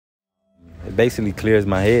it basically clears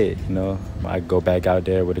my head, you know. I go back out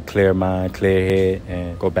there with a clear mind, clear head,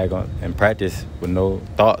 and go back on and practice with no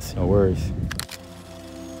thoughts, no worries.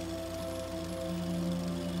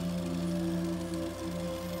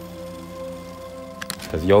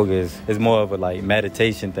 Because yoga is more of a like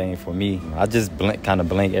meditation thing for me. I just kind of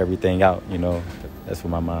blank everything out, you know. That's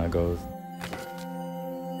where my mind goes.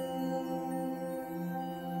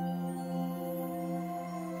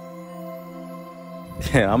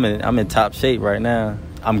 I'm in top shape right now.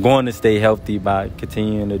 I'm going to stay healthy by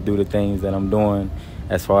continuing to do the things that I'm doing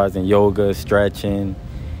as far as in yoga, stretching,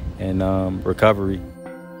 and recovery.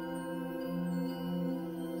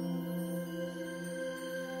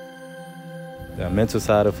 The mental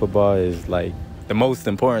side of football is like the most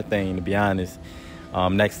important thing, to be honest,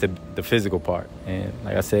 next to the physical part. And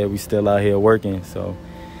like I said, we still out here working, so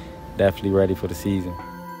definitely ready for the season.